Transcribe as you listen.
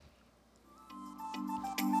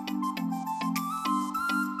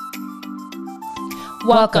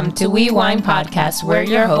Welcome to We Wine Podcast. We're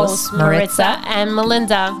your hosts, Maritza and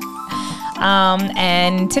Melinda.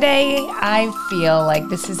 And today I feel like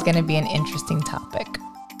this is going to be an interesting topic.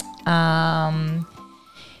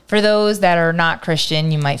 For those that are not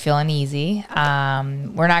Christian, you might feel uneasy.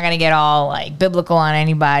 We're not going to get all like biblical on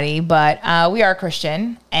anybody, but we are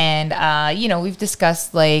Christian. And, we've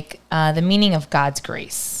discussed like the meaning of God's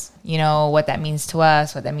grace, what that means to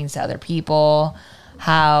us, what that means to other people,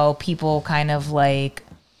 how people kind of like,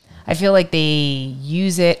 I feel like they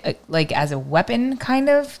use it like as a weapon kind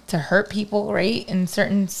of to hurt people, right? In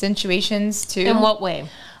certain situations too. In what way?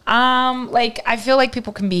 I feel like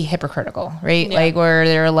people can be hypocritical, right? Yeah. Like where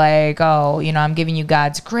they're like, oh, I'm giving you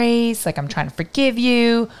God's grace. Like I'm trying to forgive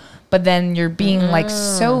you. But then you're being like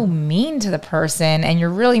so mean to the person and you're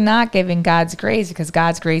really not giving God's grace because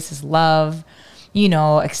God's grace is love,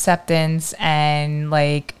 acceptance. And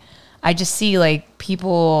like, I just see like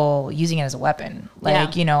people using it as a weapon.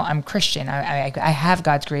 Like, I'm Christian. I have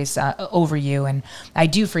God's grace over you and I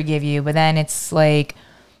do forgive you. But then it's like,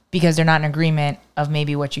 because they're not in agreement of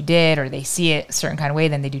maybe what you did or they see it a certain kind of way,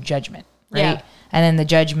 then they do judgment, right? Yeah. And then the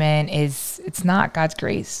judgment it's not God's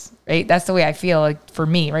grace, right? That's the way I feel like for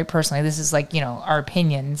me, right? Personally, this is like, our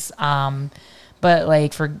opinions. But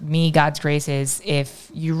like for me, God's grace is if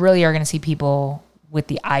you really are going to see people with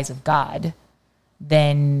the eyes of God,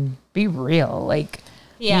 then be real. Like,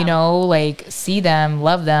 like see them,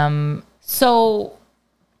 love them. So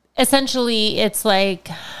essentially it's like,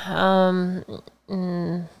 so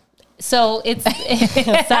it's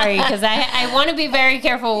sorry because I want to be very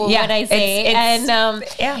careful with what I say.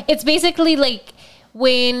 It's basically like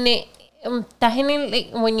when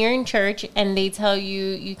you're in church and they tell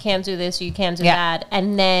you can't do this or you can't do that,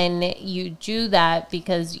 and then you do that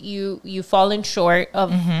because you've fallen short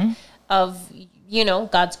of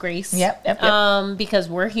God's grace. Yep. Because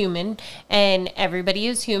we're human and everybody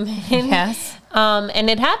is human. Yes. And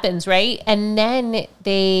it happens, right? And then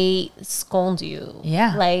they scold you.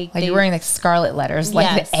 Yeah. Like you're wearing like scarlet letters,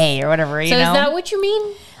 like the A or whatever, So is that what you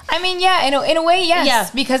mean? I mean, yeah, in a way, yes. Yeah.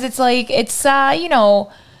 Because it's like, it's,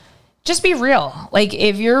 just be real. Like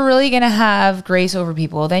if you're really going to have grace over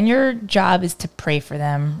people, then your job is to pray for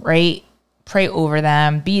them, right? Pray over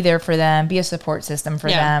them, be there for them, be a support system for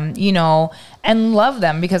them, and love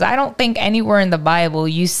them. Because I don't think anywhere in the Bible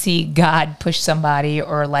you see God push somebody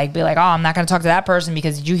or like be like, oh, I'm not going to talk to that person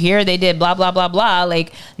because did you hear they did blah, blah, blah, blah.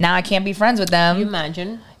 Like now I can't be friends with them. You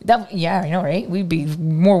imagine? Yeah, I know, right? We'd be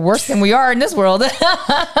more worse than we are in this world.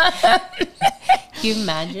 You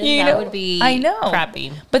imagine? That would be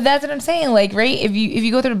crappy. But that's what I'm saying. Like, right? If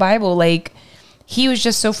you go through the Bible, like he was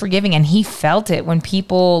just so forgiving and he felt it when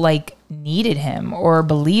people like needed him or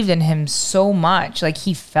believed in him so much. Like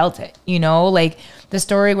he felt it, like the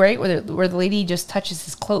story, right? Where the lady just touches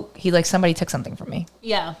his cloak. He like, somebody took something from me.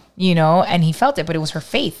 Yeah. And he felt it, but it was her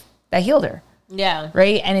faith that healed her. Yeah.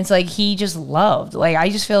 Right. And it's like, he just loved. Like, I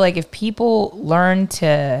just feel like if people learn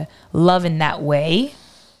to love in that way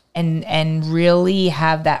and really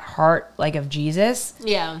have that heart like of Jesus,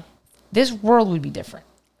 this world would be different.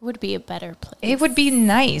 Would be a better place. It would be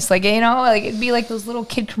nice. Like, like it'd be like those little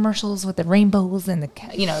kid commercials with the rainbows and the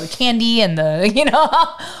candy and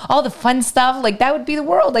the, all the fun stuff. Like that would be the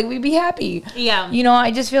world. Like we'd be happy. Yeah.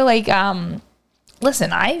 I just feel like,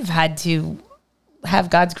 listen, I've had to have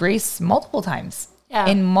God's grace multiple times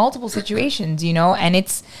in multiple situations, and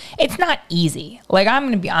it's not easy. Like, I'm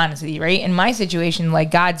going to be honest with you, right? In my situation, like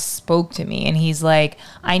God spoke to me and he's like,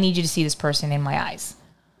 I need you to see this person in my eyes.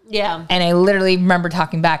 Yeah. And I literally remember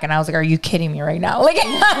talking back and I was like, are you kidding me right now? Like,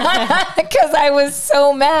 because I was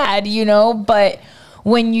so mad, but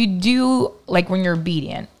when you do, like when you're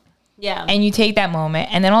obedient and you take that moment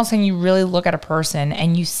and then all of a sudden you really look at a person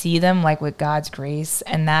and you see them like with God's grace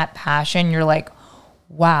and that passion, you're like,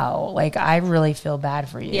 wow, like I really feel bad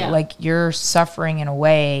for you. Like you're suffering in a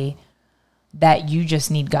way that you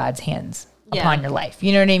just need God's hands upon your life.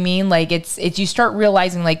 You know what I mean? Like it's you start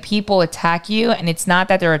realizing like people attack you and it's not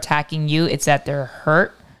that they're attacking you, it's that they're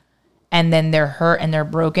hurt, and then their hurt and their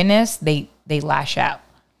brokenness, they lash out.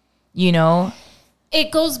 It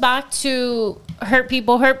goes back to hurt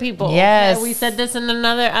people. Yes. We said this in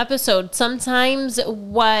another episode. Sometimes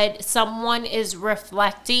what someone is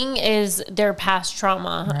reflecting is their past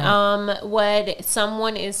trauma. Right. What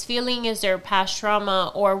someone is feeling is their past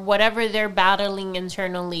trauma or whatever they're battling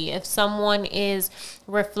internally. If someone is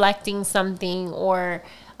reflecting something or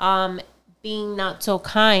being not so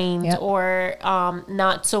kind or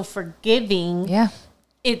not so forgiving,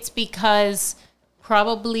 it's because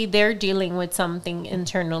probably they're dealing with something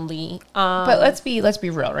internally. But let's be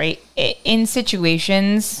real, right? In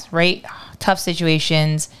situations, right, tough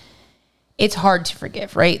situations, it's hard to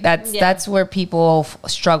forgive, right? That's where people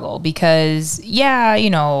struggle because, you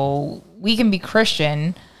know, we can be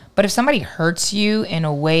Christian, but if somebody hurts you in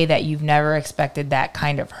a way that you've never expected that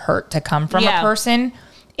kind of hurt to come from a person,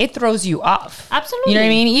 it throws you off. Absolutely. You know what I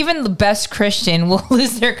mean? Even the best Christian will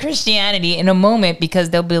lose their Christianity in a moment because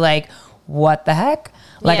they'll be like, what the heck?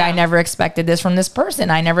 Like, I never expected this from this person.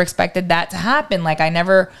 I never expected that to happen. Like, I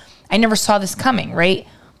never saw this coming, right?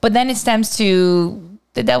 But then it stems to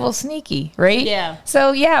the devil's sneaky, right? Yeah.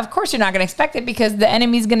 So, of course you're not going to expect it because the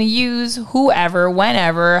enemy's going to use whoever,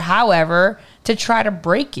 whenever, however, to try to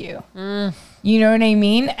break you. You know what I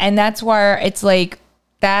mean? And that's where it's like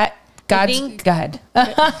that God's... Go ahead.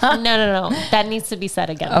 No. That needs to be said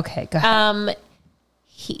again. Okay, go ahead.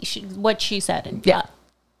 What she said. Yeah.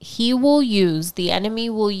 The enemy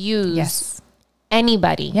will use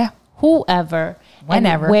anybody, whoever,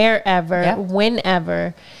 whenever, and wherever,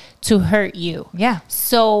 whenever, to hurt you. Yeah.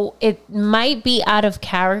 So it might be out of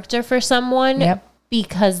character for someone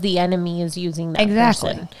because the enemy is using that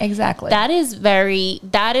person. Exactly.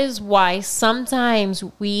 That is why sometimes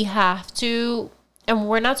we have to, and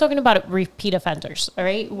we're not talking about repeat offenders, all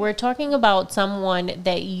right? We're talking about someone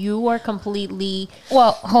that you are completely...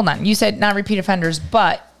 Well, hold on. You said not repeat offenders,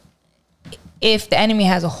 but if the enemy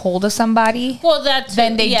has a hold of somebody,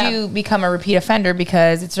 then they do become a repeat offender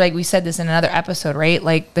because it's like we said this in another episode, right?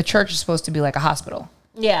 Like the church is supposed to be like a hospital.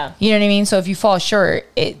 Yeah. You know what I mean? So if you fall short,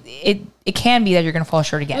 it can be that you're going to fall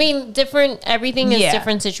short again. I mean, everything is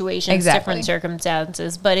different situations, different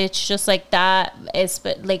circumstances, but it's just like that is,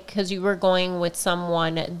 but like, cause you were going with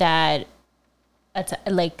someone that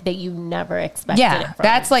that you never expected. Yeah. It from.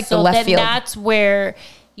 That's like the left field.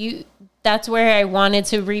 That's where I wanted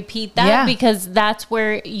to repeat that because that's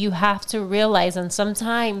where you have to realize. And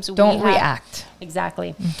sometimes don't react.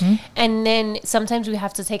 Exactly. Mm-hmm. And then sometimes we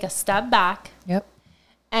have to take a step back. Yep.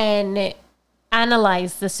 And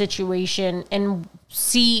analyze the situation and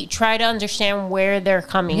try to understand where they're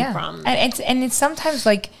coming from. And it's sometimes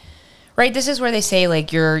like, right, this is where they say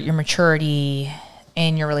like your maturity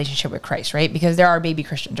in your relationship with Christ, right? Because there are baby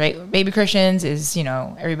Christians, right? Baby Christians is, you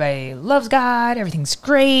know, everybody loves God, everything's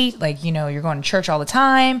great, like, you know, you're going to church all the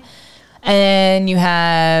time. And you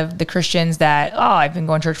have the Christians that, I've been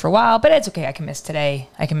going to church for a while, but it's okay. I can miss today.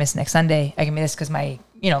 I can miss next Sunday. I can miss because my,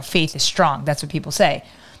 faith is strong. That's what people say.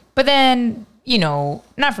 But then,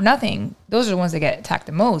 not for nothing, those are the ones that get attacked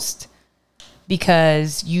the most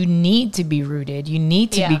because you need to be rooted. You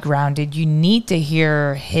need to be grounded. You need to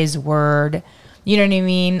hear his word. You know what I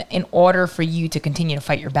mean? In order for you to continue to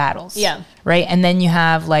fight your battles. Yeah. Right. And then you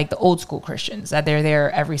have like the old school Christians that they're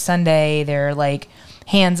there every Sunday. They're like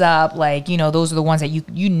hands up. Like, those are the ones that you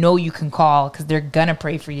can call because they're going to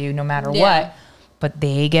pray for you no matter what. But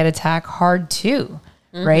they get attacked hard too.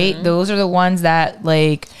 Mm-hmm. Right? Those are the ones that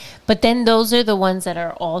like... But then those are the ones that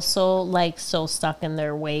are also like so stuck in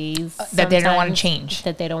their ways that they don't want to change.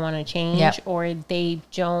 That they don't want to change or they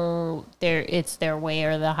don't... It's their way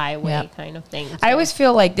or the highway kind of thing. So. I always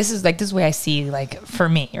feel like this is the way I see, like, for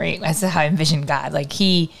me, right? That's how I envision God. Like,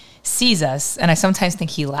 he sees us and I sometimes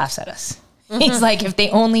think he laughs at us. He's like, if they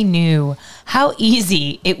only knew how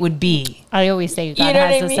easy it would be. I always say God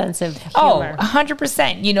has a sense of humor.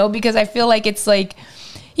 100%, because I feel like it's like,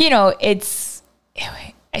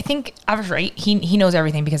 I think I was right. He knows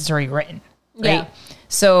everything because it's already written, right? Yeah.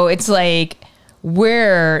 So it's like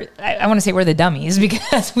I want to say we're the dummies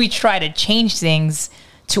because we try to change things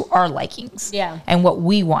to our likings and what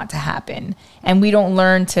we want to happen. And we don't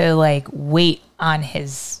learn to like wait on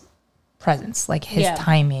his presence, like his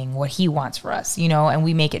timing, what he wants for us, and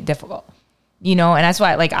we make it difficult, and that's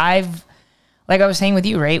why like I was saying with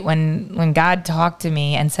you, right? When God talked to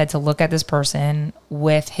me and said to look at this person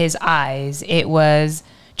with his eyes, it was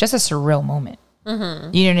just a surreal moment.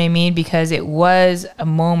 Mm-hmm. You know what I mean? Because it was a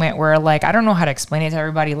moment where like, I don't know how to explain it to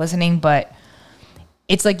everybody listening, but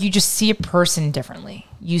it's like, you just see a person differently.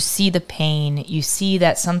 You see the pain, you see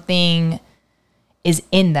that something is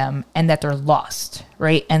in them and that they're lost,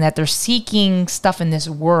 right? And that they're seeking stuff in this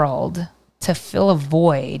world to fill a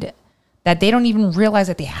void that they don't even realize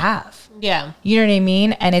that they have. Yeah. You know what I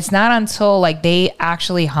mean? And it's not until like they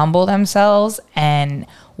actually humble themselves and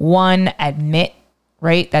admit,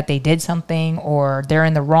 right, that they did something or they're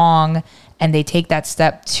in the wrong and they take that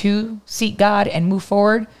step to seek God and move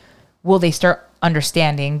forward, will they start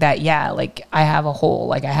understanding that, like I have a hole,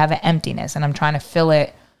 like I have an emptiness and I'm trying to fill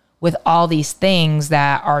it with all these things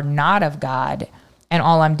that are not of God. And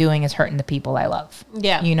all I'm doing is hurting the people I love,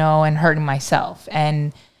 and hurting myself.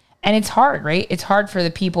 And it's hard, right? It's hard for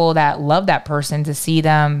the people that love that person to see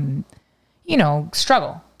them,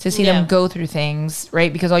 struggle, to see them go through things,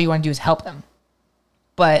 right? Because all you want to do is help them.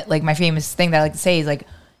 But like my famous thing that I like to say is like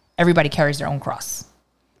everybody carries their own cross,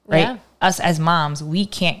 right? Yeah. Us as moms, we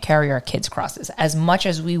can't carry our kids' crosses as much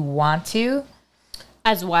as we want to.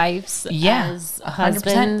 As wives, as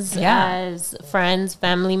husbands, as friends,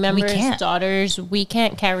 family members, daughters, we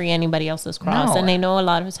can't carry anybody else's cross. No. And I know a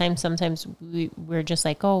lot of times, sometimes we're just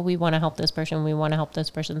like, oh, we want to help this person. We want to help this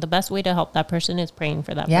person. The best way to help that person is praying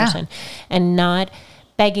for that person and not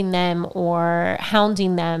begging them or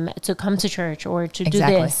hounding them to come to church or to do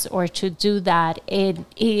this or to do that.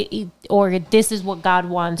 Or this is what God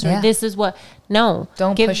wants or this is what. No,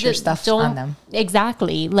 don't push your stuff on them.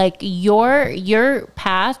 Exactly. Like your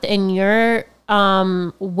path and your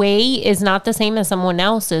way is not the same as someone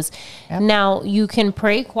else's. Yep. Now you can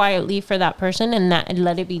pray quietly for that person and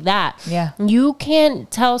let it be that. Yeah. You can't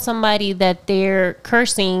tell somebody that their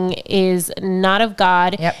cursing is not of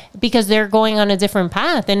God because they're going on a different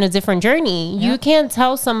path and a different journey. Yep. You can't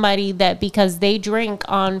tell somebody that because they drink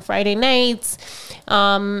on Friday nights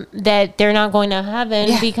that they're not going to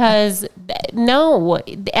heaven because no,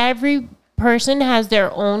 every person has their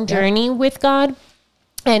own journey with God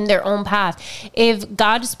and their own path. If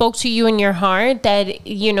God spoke to you in your heart that,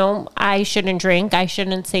 you know, I shouldn't drink, I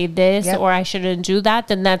shouldn't say this, or I shouldn't do that,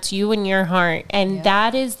 then that's you in your heart. And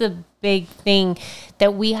that is the big thing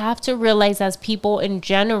that we have to realize as people in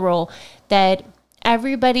general, that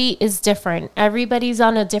everybody is different. Everybody's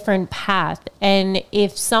on a different path. And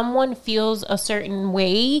if someone feels a certain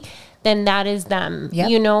way, then that is them,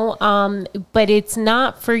 you know, but it's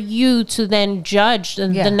not for you to then judge the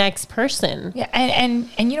next person. Yeah. And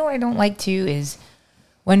you know what I don't like too is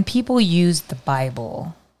when people use the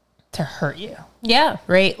Bible to hurt you. Yeah.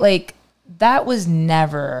 Right. Like that was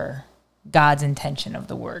never God's intention of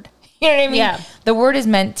the word. You know what I mean? Yeah. The word is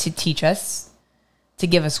meant to teach us, to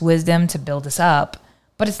give us wisdom, to build us up.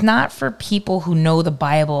 But it's not for people who know the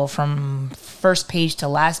Bible from first page to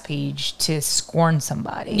last page to scorn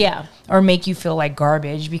somebody. Yeah. Or make you feel like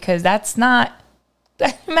garbage, because that's not...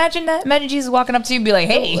 Imagine that. Imagine Jesus walking up to you and be like,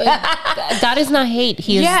 hey. God is not hate.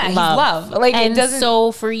 He is love. He's love. Like, and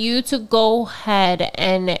so for you to go ahead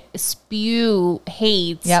and spew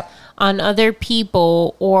hate on other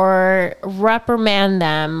people or reprimand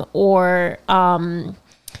them or...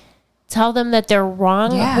 tell them that they're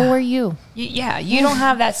wrong. Yeah. Who are you? Yeah, you don't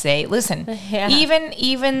have that say. Listen,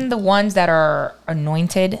 even the ones that are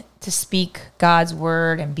anointed to speak God's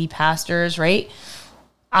word and be pastors, right?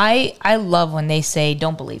 I love when they say,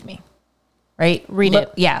 "Don't believe me," right? Read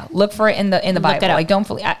it. Yeah, look for it in the Bible. Like, don't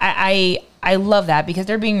believe. I love that because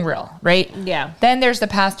they're being real, right? Yeah. Then there's the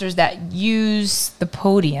pastors that use the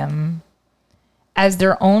podium as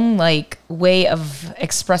their own like way of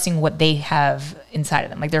expressing what they have inside of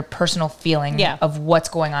them, like their personal feeling of what's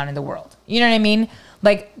going on in the world. You know what I mean?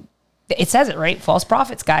 Like it says it, right? False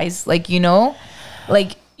prophets, guys. Like, you know,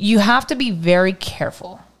 like you have to be very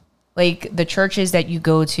careful. Like the churches that you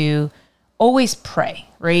go to, always pray,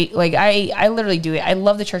 right? Like I literally do it. I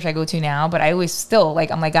love the church I go to now, but I always still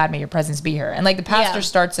like, I'm like, God, may your presence be here. And like the pastor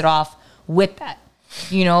starts it off with that,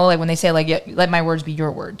 you know, like when they say like, let my words be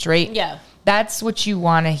your words, right? Yeah. That's what you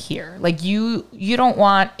want to hear. Like you don't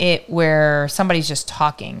want it where somebody's just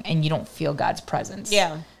talking and you don't feel God's presence.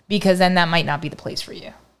 Yeah. Because then that might not be the place for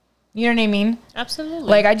you. You know what I mean? Absolutely.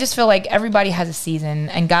 Like I just feel like everybody has a season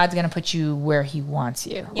and God's going to put you where he wants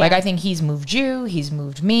you. Yeah. Like I think he's moved you, he's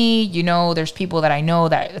moved me. You know, there's people that I know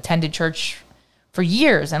that attended church for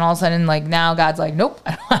years and all of a sudden like now God's like, nope,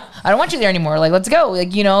 I don't want you there anymore. Like, let's go.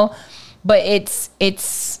 Like, you know, but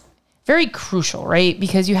it's very crucial, right?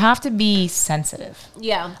 Because you have to be sensitive.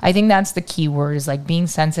 Yeah. I think that's the key word is like being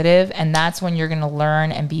sensitive. And that's when you're going to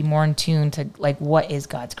learn and be more in tune to like, what is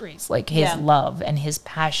God's grace? Like his love and his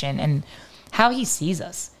passion and how he sees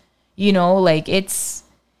us, you know, like it's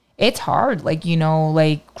hard. Like, you know,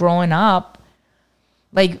 like growing up,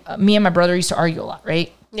 like me and my brother used to argue a lot,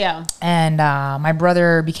 right? Yeah. And my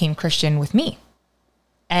brother became Christian with me.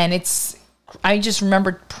 And I just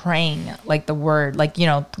remembered praying like the word, like, you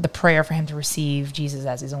know, the prayer for him to receive Jesus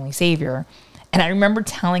as his only savior. And I remember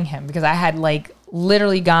telling him because I had like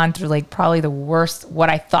literally gone through like probably the worst, what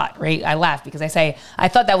I thought, right? I laugh because I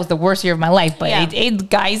thought that was the worst year of my life, but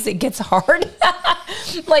guys, it gets hard.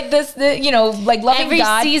 Like you know, like loving every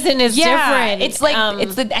God. Every season is different. It's like,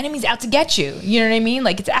 it's the enemy's out to get you. You know what I mean?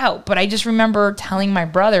 Like it's out. But I just remember telling my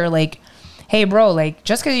brother like, hey bro, like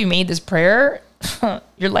just because you made this prayer,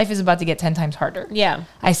 your life is about to get 10 times harder. Yeah.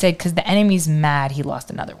 I said, because the enemy's mad he lost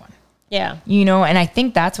another one. Yeah. You know, and I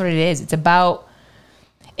think that's what it is. It's about,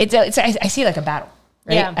 I see it like a battle,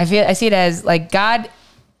 right? Yeah. I see it as like God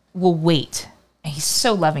will wait. And he's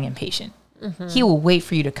so loving and patient. Mm-hmm. He will wait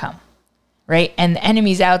for you to come, right? And the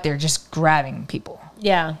enemy's out there just grabbing people,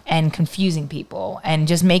 Yeah. And confusing people and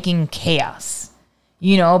just making chaos,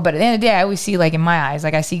 you know? But at the end of the day, I always see, like, in my eyes,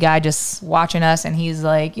 like, I see God just watching us and he's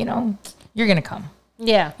like, you know, you're going to come.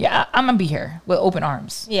 Yeah. Yeah, I'm going to be here with open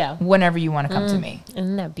arms. Yeah. Whenever you want to come to me.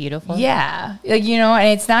 Isn't that beautiful? Yeah. Like, you know, and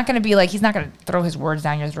it's not going to be like, he's not going to throw his words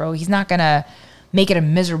down your throat. He's not going to make it a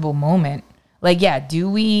miserable moment. Like, yeah,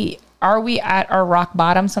 are we at our rock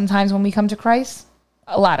bottom sometimes when we come to Christ?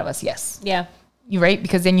 A lot of us, yes. Yeah. You're right,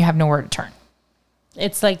 because then you have nowhere to turn.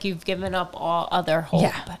 It's like you've given up all other hope.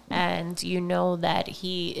 Yeah. And you know that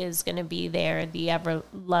he is going to be there, the ever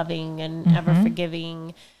loving and ever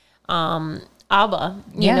forgiving Abba,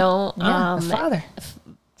 you know. The Father.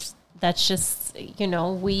 That's just, you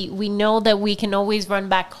know, we know that we can always run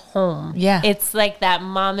back home. Yeah. It's like that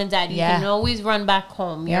mom and dad. You can always run back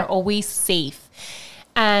home. You're always safe.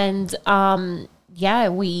 And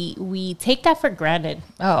we take that for granted.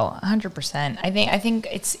 Oh, 100%. I think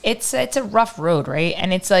it's a rough road, right?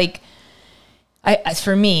 And it's like,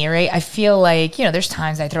 for me, right, I feel like, you know, there's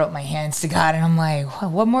times I throw up my hands to God and I'm like,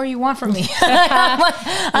 what more you want from me?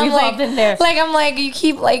 We've all been there. Like, I'm like, you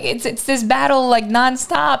keep, like, it's this battle, like,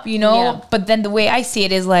 nonstop, you know? Yeah. But then the way I see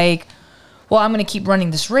it is like, well, I'm going to keep running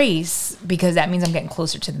this race because that means I'm getting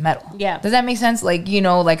closer to the medal. Yeah. Does that make sense? Like, you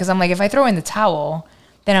know, like, because I'm like, if I throw in the towel,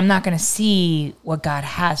 then I'm not going to see what God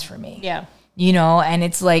has for me. Yeah. You know, and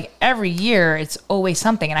it's like every year it's always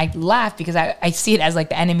something. And I laugh because I see it as like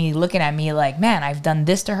the enemy looking at me like, man, I've done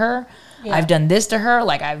this to her. Yeah. I've done this to her.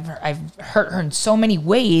 Like I've hurt her in so many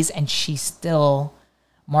ways and she's still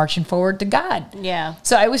marching forward to God. Yeah.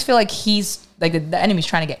 So I always feel like he's like the enemy's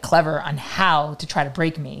trying to get clever on how to try to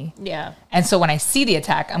break me. Yeah. And so when I see the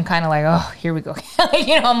attack, I'm kind of like, oh, here we go.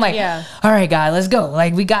 You know, I'm like, all right, God, let's go.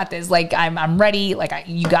 Like we got this. Like I'm ready. Like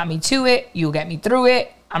you got me to it. You'll get me through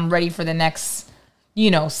it. I'm ready for the next, you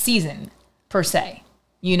know, season per se,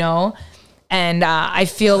 you know? And I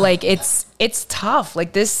feel like it's tough.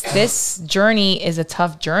 Like this journey is a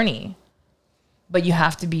tough journey, but you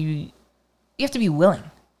have to be willing,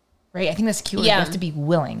 right? I think that's key. Yeah. You have to be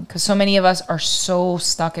willing because so many of us are so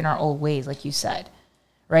stuck in our old ways, like you said,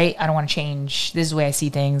 right? I don't want to change. This is the way I see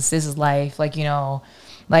things. This is life. Like, you know,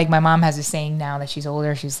 like my mom has a saying now that she's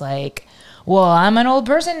older. She's like, well, I'm an old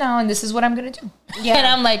person now and this is what I'm going to do. Yeah. And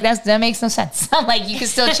I'm like, that makes no sense. I'm like, you can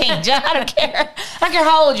still change. I don't care. I don't care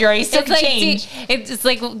how old you are. You still can change. It's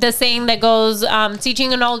like the saying that goes,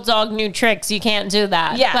 teaching an old dog new tricks. You can't do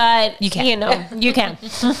that. Yeah. But, you can. You know, you can.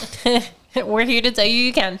 We're here to tell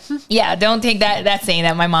you can. Yeah. Don't take that saying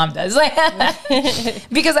that my mom does.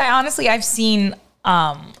 Because I've seen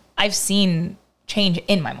change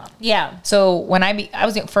in my mom. Yeah. So when I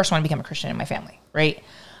was the first one to become a Christian in my family, right?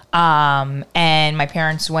 And my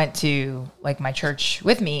parents went to like my church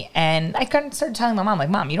with me and I kind of started telling my mom, like,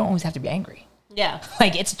 Mom, you don't always have to be angry. Yeah.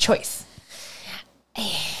 Like it's a choice,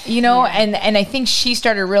 you know? Yeah. And I think she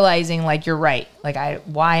started realizing like, you're right. Like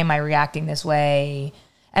why am I reacting this way?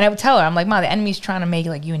 And I would tell her, I'm like, Mom, the enemy's trying to make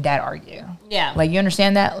like you and Dad argue. Yeah. Like, you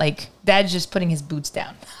understand that? Like, Dad's just putting his boots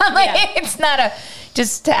down. I'm like, it's not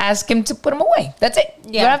just to ask him to put them away. That's it.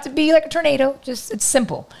 Yeah. You don't have to be like a tornado. It's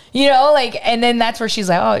simple. You know, like, and then that's where she's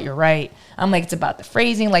like, oh, you're right. I'm like, it's about the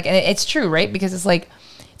phrasing. Like, and it's true, right? Because it's like,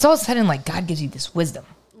 it's all of a sudden like God gives you this wisdom.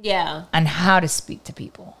 Yeah. On how to speak to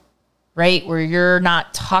people, right? Where you're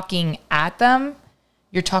not talking at them,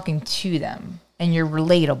 you're talking to them. And you're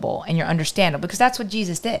relatable and you're understandable because that's what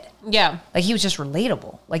Jesus did. Yeah. Like he was just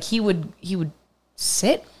relatable. Like he would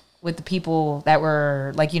sit with the people that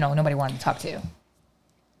were like, you know, nobody wanted to talk to.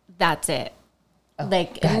 That's it. Oh,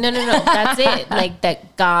 like, no. That's it. Like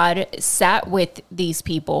that God sat with these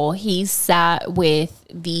people. He sat with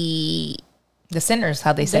the sinners,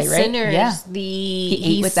 how they say, right? Sinners. Yeah.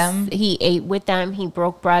 He ate with them. He ate with them. He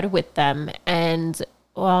broke bread with them. And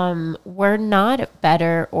we're not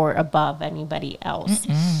better or above anybody else.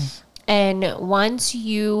 Mm-mm. And once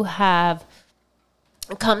you have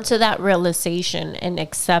come to that realization and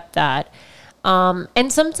accept that,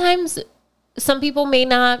 and sometimes some people may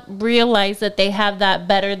not realize that they have that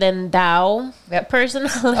better than thou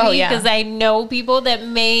personality. Because I know people that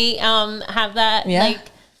may have that like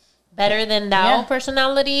better than thou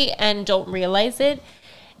personality and don't realize it.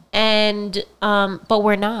 And but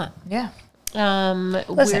we're not. Yeah.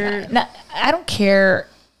 Listen, I don't care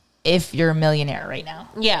if you're a millionaire right now.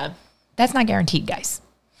 Yeah. That's not guaranteed, guys.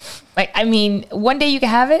 Like, I mean, one day you can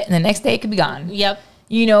have it and the next day it could be gone. Yep.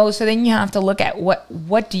 You know, so then you have to look at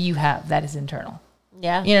what do you have that is internal?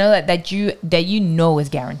 Yeah. You know, that you know is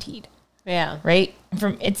guaranteed. Yeah. Right?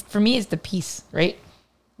 For me it's the peace, right?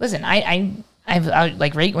 Listen, I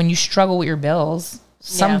like, right, when you struggle with your bills,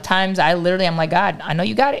 sometimes I'm like, God, I know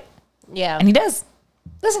you got it. Yeah. And he does.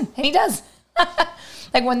 Listen, and he does.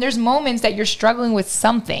 Like when there's moments that you're struggling with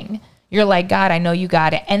something, you're like, God, I know you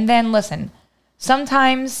got it. And then listen,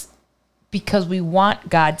 sometimes because we want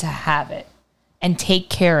God to have it and take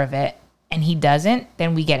care of it and he doesn't,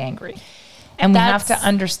 then we get angry. And we have to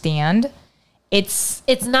understand it's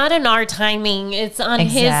not in our timing, it's on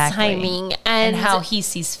his timing and how he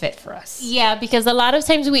sees fit for us. Yeah, because a lot of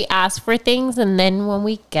times we ask for things and then when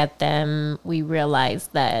we get them, we realize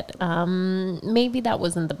that maybe that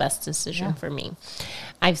wasn't the best decision for me.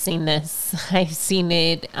 I've seen this. I've seen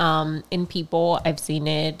it in people. I've seen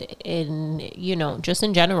it in, just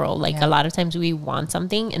in general. Like a lot of times we want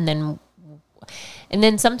something and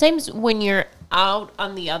then sometimes when you're out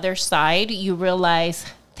on the other side, you realize,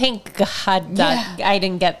 thank God that I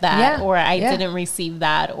didn't get that or I didn't receive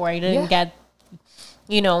that or I didn't get,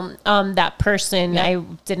 that person. I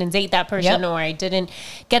didn't date that person or I didn't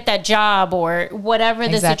get that job or whatever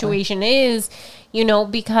the situation is,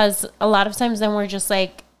 because a lot of times then we're just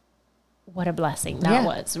like, what a blessing that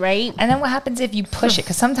was, right? And then what happens if you push it?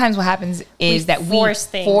 Because sometimes what happens is we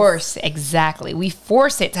force we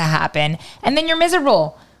force it to happen and then you're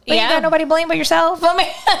miserable. But you got nobody to blame but yourself.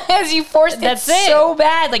 As you forced it so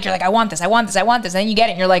bad. Like you're like, I want this. And then you get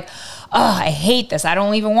it and you're like, oh, I hate this. I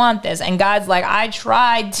don't even want this. And God's like, I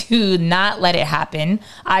tried to not let it happen.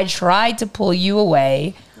 I tried to pull you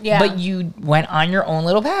away. Yeah. But you went on your own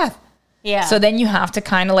little path. Yeah. So then you have to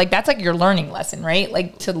kind of like, that's like your learning lesson, right?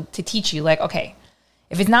 Like to teach you like, okay,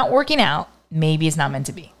 if it's not working out, maybe it's not meant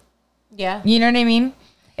to be. Yeah. You know what I mean?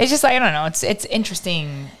 It's just like, I don't know. It's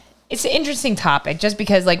interesting. It's an interesting topic just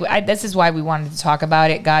because like this is why we wanted to talk about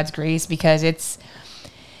it, God's grace, because it's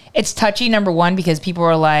touchy, number one, because people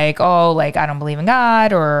are like, oh, like I don't believe in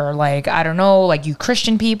God or like, I don't know, like you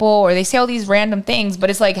Christian people, or they say all these random things, but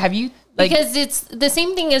it's like, have you because it's the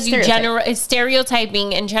same thing as you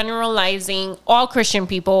stereotyping and generalizing all Christian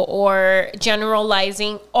people or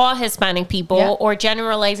generalizing all Hispanic people or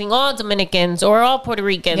generalizing all Dominicans or all Puerto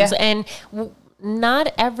Ricans. And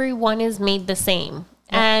not everyone is made the same.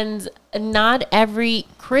 And not every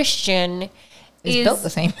Christian is built the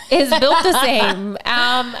same.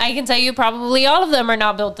 I can tell you probably all of them are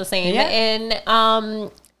not built the same. Yeah.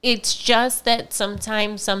 And it's just that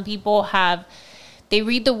sometimes some people they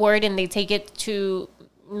read the word and they take it to,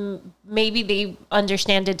 maybe they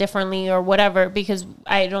understand it differently or whatever, because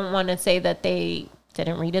I don't want to say that they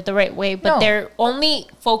didn't read it the right way, but they're only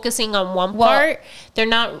focusing on one part. They're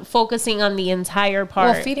not focusing on the entire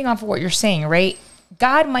part. Well, feeding off of what you're saying, right?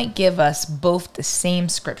 God might give us both the same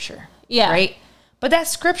scripture. Yeah. Right? But that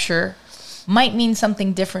scripture might mean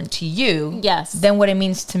something different to you than what it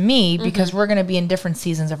means to me, because we're going to be in different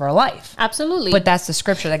seasons of our life. Absolutely. But that's the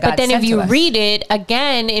scripture that God sent to us. But then if you read it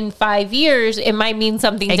again in 5 years, it might mean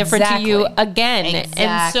something different to you again. Exactly.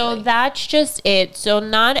 And so that's just it. So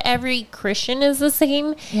not every Christian is the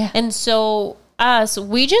same. Yeah. And so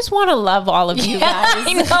we just want to love all of you guys.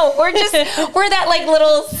 I know. We're that like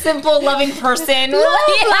little simple loving person. Love,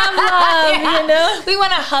 we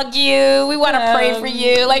want to hug you. We want to pray for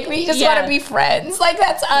you. Like we just want to be friends. Like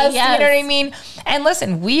that's us. Yes. You know what I mean? And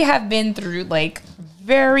listen, we have been through like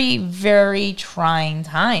very, very trying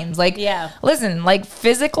times. Like, listen, like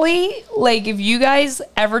physically, like if you guys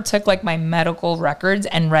ever took like my medical records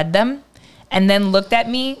and read them and then looked at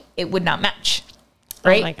me, it would not match.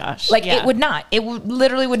 Right? Oh my gosh. Like it would not. It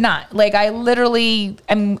literally would not. Like I literally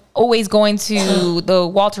am always going to the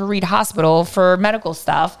Walter Reed Hospital for medical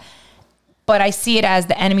stuff, but I see it as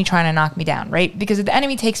the enemy trying to knock me down, right? Because if the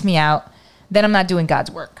enemy takes me out, then I'm not doing God's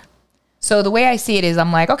work. So the way I see it is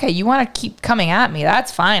I'm like, okay, you want to keep coming at me.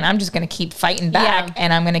 That's fine. I'm just going to keep fighting back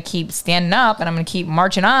and I'm going to keep standing up and I'm going to keep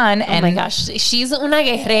marching on. And oh my gosh, she's una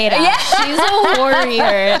guerrera. Yeah. She's a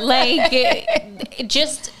warrior. Like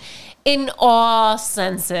just in all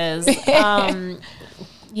senses, but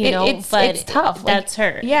it's tough. That's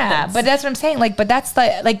her. Yeah, but that's what I'm saying. Like, but that's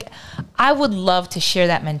like, I would love to share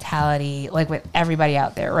that mentality like with everybody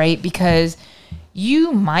out there, right? Because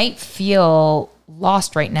you might feel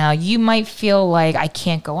lost right now. You might feel like I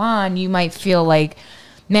can't go on. You might feel like,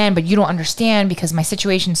 man, but you don't understand because my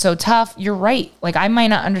situation's so tough. You're right. Like I might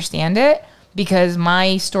not understand it because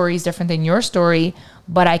my story is different than your story.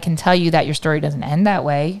 But I can tell you that your story doesn't end that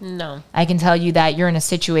way. No. I can tell you that you're in a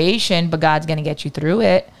situation, but God's going to get you through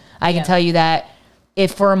it. I can tell you that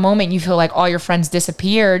if for a moment you feel like all your friends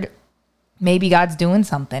disappeared, maybe God's doing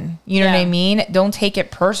something. You know what I mean? Don't take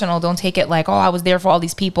it personal. Don't take it like, oh, I was there for all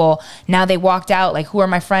these people. Now they walked out. Like, who are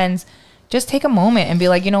my friends? Just take a moment and be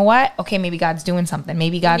like, you know what? Okay, maybe God's doing something.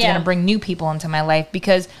 Maybe God's going to bring new people into my life,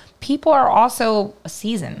 because people are also a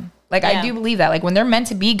season. Like, I do believe that. Like, when they're meant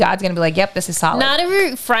to be, God's going to be like, yep, this is solid. Not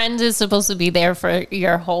every friend is supposed to be there for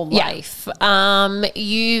your whole life.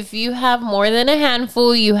 If you have more than a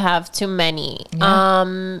handful, you have too many.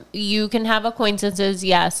 Yeah. You can have acquaintances,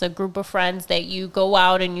 yes, a group of friends that you go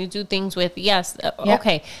out and you do things with, yes,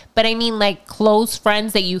 okay. But I mean, like, close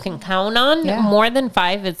friends that you can count on, more than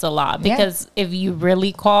 5, it's a lot. Because if you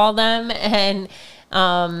really call them and...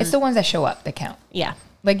 it's the ones that show up that count. Yeah.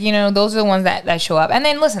 Like, you know, those are the ones that show up. And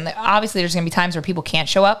then, listen, obviously there's going to be times where people can't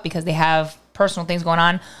show up because they have personal things going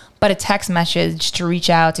on. But a text message to reach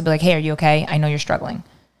out to be like, hey, are you okay? I know you're struggling.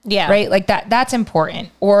 Yeah. Right? Like, that's important.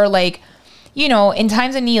 Or, like, you know, in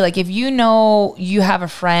times of need, like, if you know you have a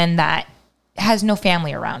friend that has no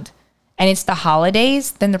family around and it's the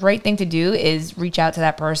holidays, then the right thing to do is reach out to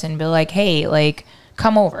that person and be like, hey, like,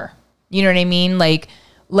 come over. You know what I mean? Like,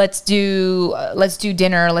 let's do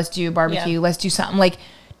dinner, let's do barbecue, let's do something. Like,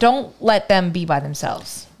 don't let them be by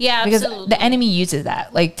themselves. Yeah, because absolutely. The enemy uses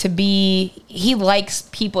that. Like, he likes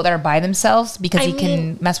people that are by themselves because he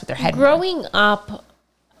can mess with their head. Growing up,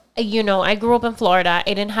 you know, I grew up in Florida.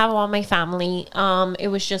 I didn't have all my family. It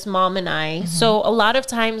was just mom and I. Mm-hmm. So a lot of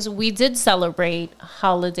times we did celebrate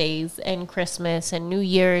holidays and Christmas and New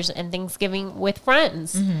Year's and Thanksgiving with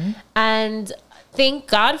friends. Mm-hmm. And thank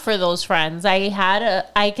God for those friends.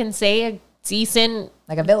 I can say a decent,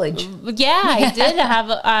 like a village. Yeah,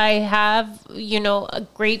 I have, you know,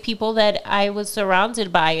 great people that I was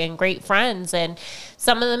surrounded by and great friends. And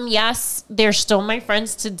some of them, yes, they're still my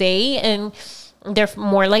friends today and they're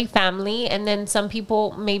more like family. And then some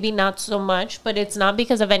people, maybe not so much, but it's not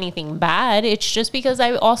because of anything bad. It's just because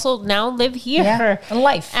I also now live here. Yeah,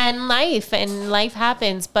 and life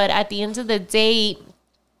happens. But at the end of the day,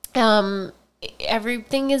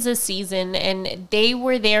 everything is a season, and they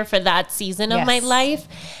were there for that season of my life.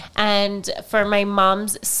 And for my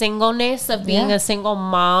mom's singleness of being a single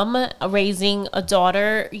mom, raising a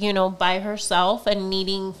daughter, you know, by herself and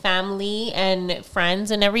needing family and friends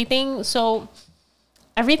and everything. So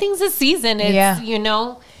everything's a season. It's, you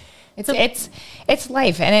know, it's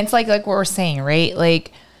life. And it's like what we're saying, right?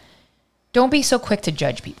 Like, don't be so quick to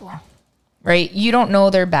judge people. Right? You don't know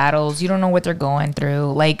their battles. You don't know what they're going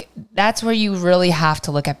through. Like, that's where you really have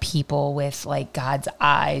to look at people with, like, God's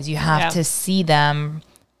eyes. You have to see them,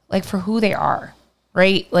 like, for who they are.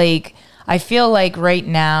 Right? Like, I feel like right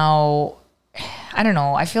now, I don't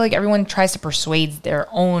know. I feel like everyone tries to persuade their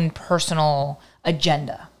own personal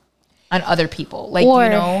agenda on other people. Like, or you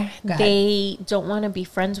know, they don't want to be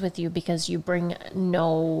friends with you because you bring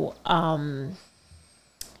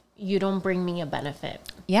you don't bring me a benefit.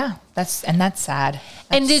 Yeah, that's sad.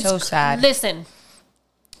 That's it's so sad. Listen,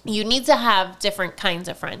 you need to have different kinds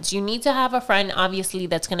of friends. You need to have a friend, obviously,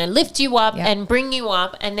 that's going to lift you up and bring you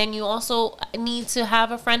up. And then you also need to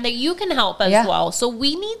have a friend that you can help as well. So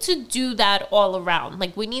we need to do that all around.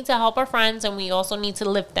 Like, we need to help our friends and we also need to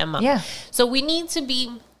lift them up. Yeah. So we need to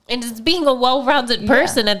be... And it's being a well-rounded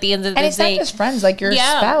person at the end of the day. And it's not just friends, like your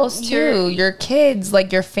spouse too, your kids,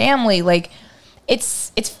 like your family, like...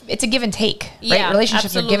 It's a give and take, right? Yeah,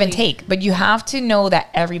 Relationships are give and take, but you have to know that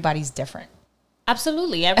everybody's different.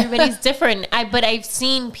 Absolutely. Everybody's different. But I've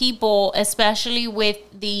seen people, especially with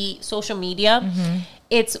the social media,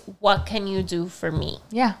 it's what can you do for me?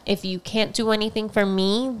 Yeah. If you can't do anything for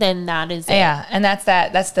me, then that is it. Yeah. And that's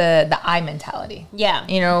the I mentality. Yeah.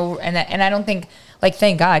 You know, and I don't think, like,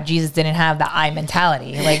 thank God Jesus didn't have the I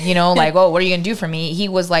mentality. Like, you know, like, oh, what are you going to do for me? He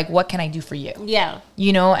was like, what can I do for you? Yeah.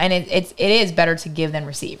 You know, and it is better to give than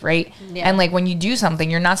receive, right? Yeah. And like when you do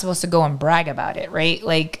something, you're not supposed to go and brag about it, right?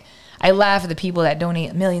 Like, I laugh at the people that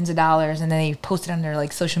donate millions of dollars and then they post it on their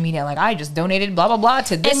like social media, like, I just donated blah, blah, blah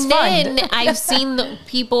to this fund. And then I've seen the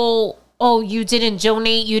people, oh, you didn't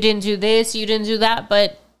donate, you didn't do this, you didn't do that.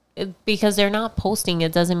 But because they're not posting,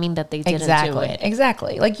 it doesn't mean that they didn't do it.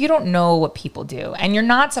 Exactly. Like, you don't know what people do. And you're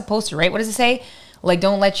not supposed to, right? What does it say? Like,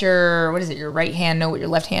 don't let your right hand know what your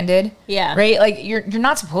left hand did? Yeah. Right? Like, you're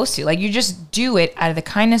not supposed to. Like, you just do it out of the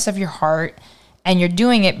kindness of your heart. And you're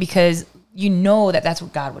doing it because you know that that's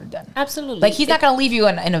what God would have done. Absolutely. Like, he's not going to leave you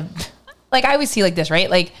in a... Like, I always see like this, right?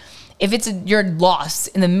 Like, if you're lost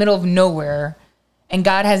in the middle of nowhere and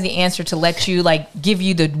God has the answer to let you, like, give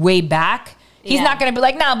you the way back... He's not going to be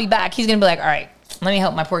like, no, I'll be back. He's going to be like, all right, let me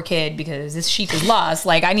help my poor kid because this sheep is lost.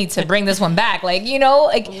 Like, I need to bring this one back. Like, you know,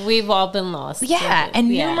 like... We've all been lost. Yeah. And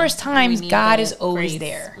numerous times, God is always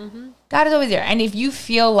there. Mm-hmm. God is always there. And if you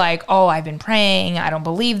feel like, oh, I've been praying, I don't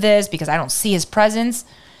believe this because I don't see his presence,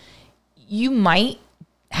 you might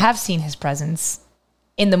have seen his presence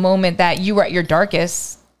in the moment that you were at your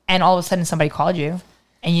darkest and all of a sudden somebody called you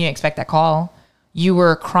and you didn't expect that call. You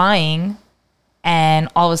were crying and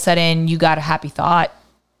all of a sudden you got a happy thought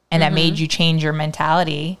and that made you change your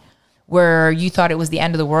mentality, where you thought it was the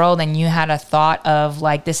end of the world and you had a thought of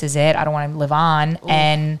like, this is it, I don't want to live on. Ooh.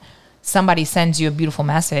 And somebody sends you a beautiful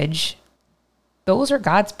message. Those are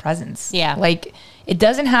God's presence. Yeah. Like, it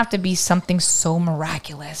doesn't have to be something so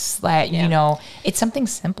miraculous that, you know, it's something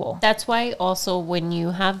simple. That's why also when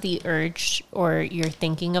you have the urge or you're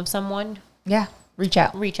thinking of someone. Yeah. Reach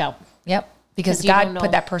out. Yep. Because God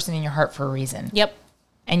put that person in your heart for a reason. Yep.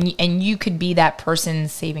 And you could be that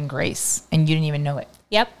person's saving grace and you didn't even know it.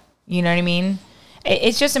 Yep. You know what I mean?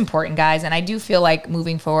 It's just important, guys. And I do feel like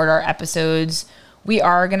moving forward, our episodes, we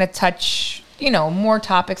are going to touch, you know, more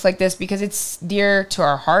topics like this because it's dear to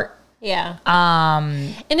our heart. Yeah.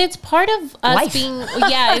 And it's part of us life. being,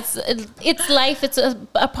 it's life. It's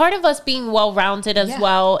a part of us being well-rounded as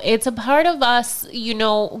well. It's a part of us, you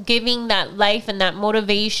know, giving that life and that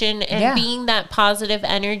motivation and being that positive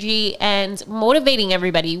energy and motivating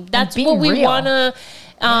everybody. That's what we want to,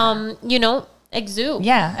 you know, exude.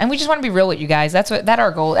 Yeah. And we just want to be real with you guys. That's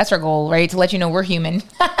our goal. That's our goal, right? To let you know we're human.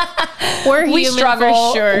 We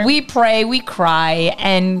struggle, for sure. We pray, we cry,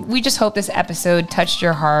 and we just hope this episode touched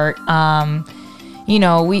your heart. You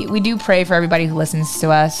know, we do pray for everybody who listens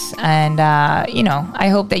to us, and you know, I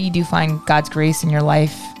hope that you do find God's grace in your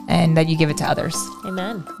life and that you give it to others.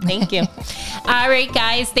 Amen. Thank you. All right,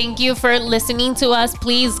 guys, thank you for listening to us.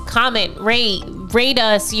 Please comment, rate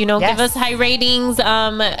us, you know, give us high ratings,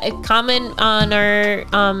 comment on our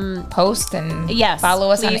post, and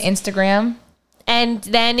follow us on Instagram. And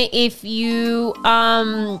then if you,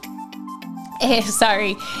 then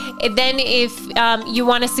if you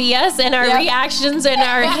want to see us and our reactions and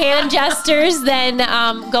our hand gestures, then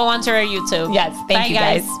go onto our YouTube. Yes, thank you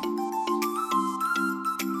guys.